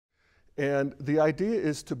And the idea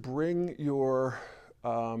is to bring your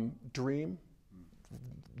dream,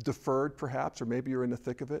 deferred perhaps, or maybe you're in the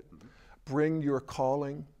thick of it, bring your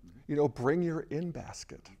calling, you know, bring your in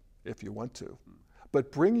basket if you want to.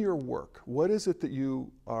 But bring your work. What is it that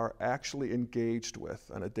you are actually engaged with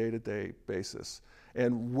on a day-to-day basis?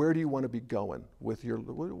 And where do you want to be going with your,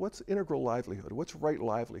 what's integral livelihood? What's right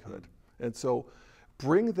livelihood? And so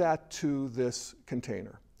bring that to this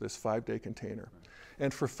container, this 5-day container.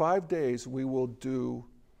 And for 5 days, we will do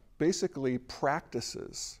basically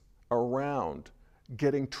practices around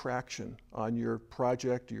getting traction on your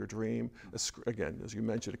project, your dream. Again, as you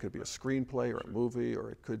mentioned, it could be a screenplay or a movie, or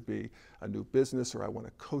it could be a new business, or I want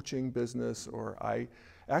a coaching business, or I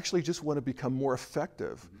actually just want to become more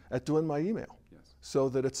effective at doing my email, so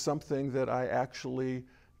that it's something that I actually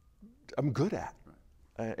am good at,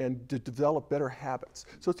 and to develop better habits.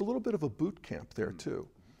 So it's a little bit of a boot camp there too.